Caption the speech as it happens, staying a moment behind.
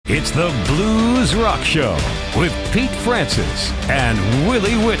It's the Blues Rock Show with Pete Francis and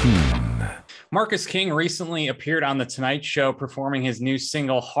Willie Whitten. Marcus King recently appeared on The Tonight Show performing his new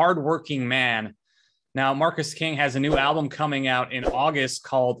single, Hardworking Man. Now, Marcus King has a new album coming out in August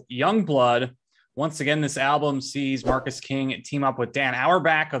called Youngblood. Once again, this album sees Marcus King team up with Dan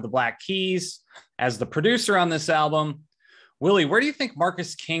Auerbach of the Black Keys as the producer on this album. Willie, where do you think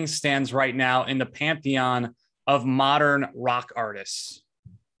Marcus King stands right now in the pantheon of modern rock artists?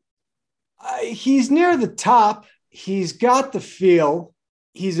 He's near the top. He's got the feel.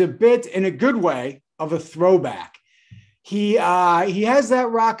 He's a bit, in a good way, of a throwback. He has that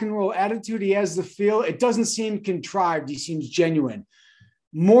rock and roll attitude. He has the feel. It doesn't seem contrived. He seems genuine.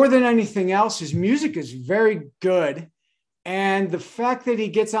 More than anything else, his music is very good. And the fact that he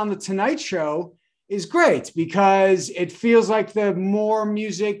gets on The Tonight Show is great because it feels like the more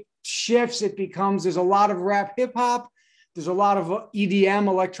music shifts, it becomes, there's a lot of rap hip hop. There's a lot of EDM,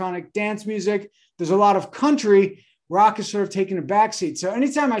 electronic dance music. There's a lot of country. Rock is sort of taking a backseat. So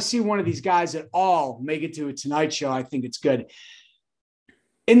anytime I see one of these guys at all make it to a Tonight Show, I think it's good.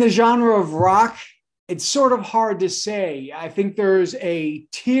 In the genre of rock, it's sort of hard to say. I think there's a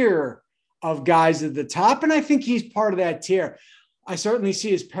tier of guys at the top, and I think he's part of that tier. I certainly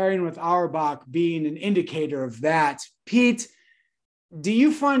see his pairing with Auerbach being an indicator of that. Pete, do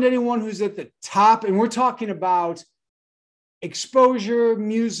you find anyone who's at the top? And we're talking about exposure,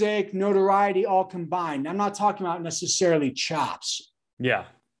 music, notoriety, all combined. I'm not talking about necessarily chops. Yeah.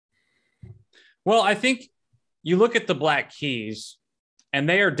 Well, I think you look at the Black Keys, and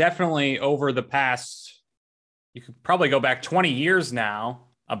they are definitely over the past, you could probably go back 20 years now,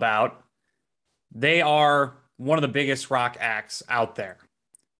 they are one of the biggest rock acts out there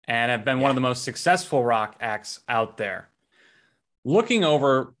and have been one of the most successful rock acts out there. Looking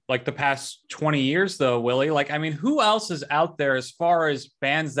over like the past 20 years though, Willie, who else is out there as far as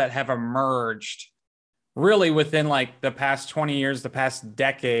bands that have emerged really within like the past 20 years, the past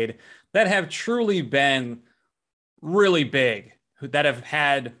decade that have truly been really big, that have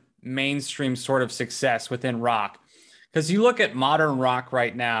had mainstream sort of success within rock? Because you look at modern rock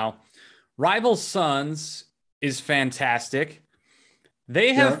right now, Rival Sons is fantastic.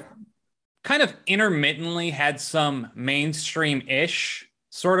 They have kind of intermittently had some mainstream-ish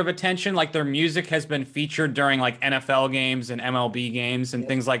sort of attention. Like their music has been featured during like NFL games and MLB games and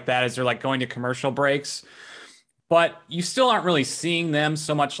things like that as they're like going to commercial breaks. But you still aren't really seeing them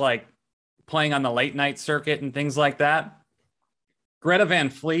so much like playing on the late night circuit and things like that. Greta Van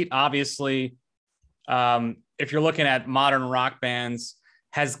Fleet, obviously, if you're looking at modern rock bands,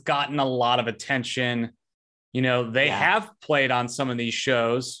 has gotten a lot of attention. You know, they have played on some of these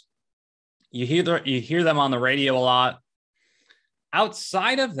shows. You hear them on the radio a lot.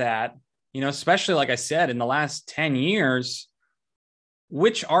 Outside of that, you know, especially like I said, in the last 10 years,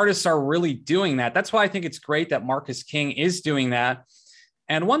 which artists are really doing that? That's why I think it's great that Marcus King is doing that.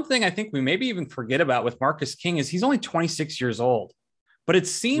 And one thing I think we maybe even forget about with Marcus King is he's only 26 years old, but it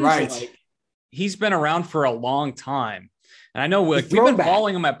seems like he's been around for a long time. And I know we've been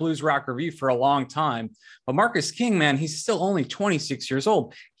following him at Blues Rock Review for a long time, but Marcus King, man, he's still only 26 years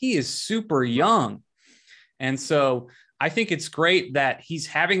old. He is super young. And so I think it's great that he's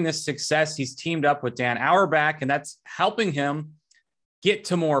having this success. He's teamed up with Dan Auerbach, and that's helping him get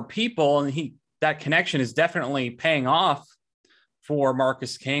to more people. And that connection is definitely paying off for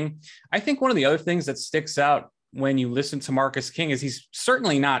Marcus King. I think one of the other things that sticks out when you listen to Marcus King is he's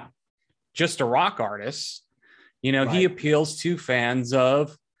certainly not just a rock artist. You know, he appeals to fans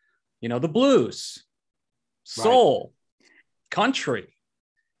of, you know, the blues, soul, country.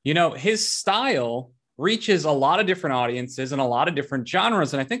 You know, his style reaches a lot of different audiences and a lot of different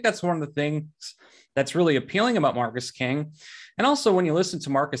genres. And I think that's one of the things that's really appealing about Marcus King. And also when you listen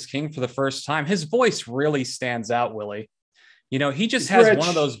to Marcus King for the first time, his voice really stands out, Willie. You know, he just has one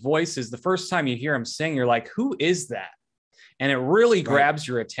of those voices. The first time you hear him sing, you're like, who is that? And it really grabs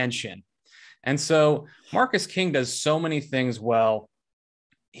your attention. And so Marcus King does so many things well.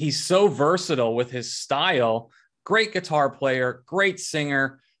 He's so versatile with his style, great guitar player, great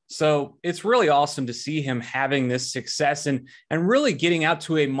singer. So it's really awesome to see him having this success and really getting out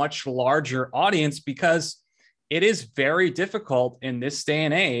to a much larger audience, because it is very difficult in this day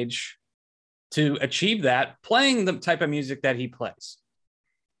and age to achieve that playing the type of music that he plays.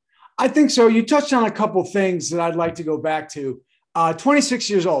 I think so. You touched on a couple things that I'd like to go back to. 26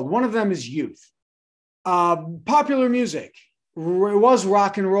 years old. One of them is youth. Popular music. It was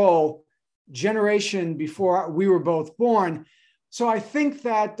rock and roll generation before we were both born. So I think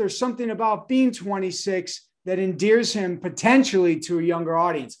that there's something about being 26 that endears him potentially to a younger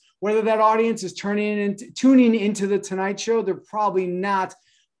audience. Whether that audience is tuning into the Tonight Show, they're probably not.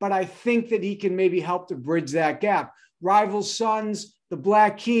 but I think that he can maybe help to bridge that gap. Rival Sons, the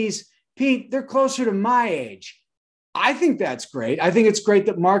Black Keys, Pete, they're closer to my age. I think that's great. I think it's great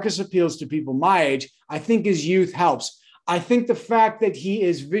that Marcus appeals to people my age. I think his youth helps. I think the fact that he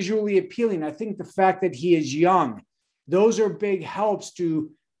is visually appealing, I think the fact that he is young, those are big helps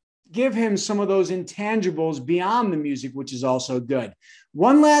to give him some of those intangibles beyond the music, which is also good.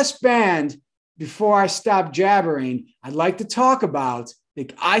 One last band before I stop jabbering, I'd like to talk about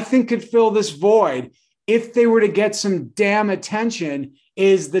that I think could fill this void if they were to get some damn attention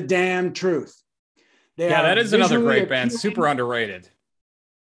is The Damn Truth. That is another great band, super underrated.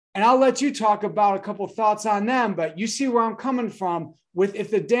 And I'll let you talk about a couple of thoughts on them, but you see where I'm coming from with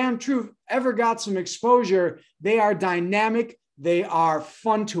if The Damn Truth ever got some exposure, they are dynamic. They are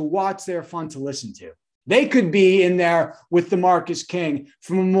fun to watch. They're fun to listen to. They could be in there with the Marcus King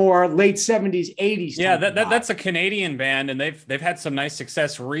from a more late 70s, 80s. Yeah, that's a Canadian band, and they've had some nice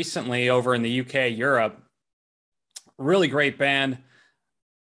success recently over in the UK, Europe. Really great band.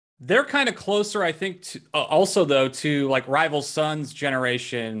 They're kind of closer, I think, to, also, though, to like Rival Sons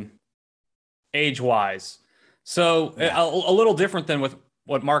generation age-wise. So yeah. a little different than with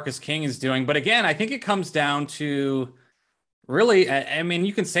what Marcus King is doing. But again, I think it comes down to really, I mean,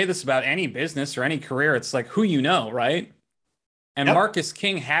 you can say this about any business or any career. It's like who you know, right? And yep. Marcus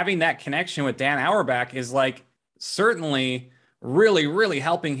King having that connection with Dan Auerbach is like certainly really, really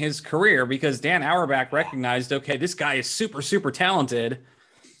helping his career because Dan Auerbach recognized, okay, this guy is super, super talented.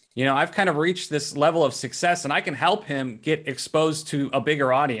 You know, I've kind of reached this level of success and I can help him get exposed to a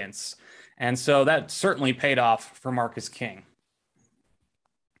bigger audience. And so that certainly paid off for Marcus King.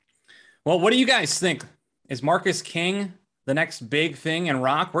 Well, what do you guys think? Is Marcus King the next big thing in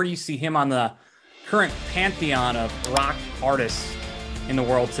rock? Where do you see him on the current pantheon of rock artists in the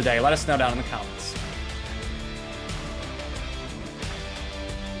world today? Let us know down in the comments.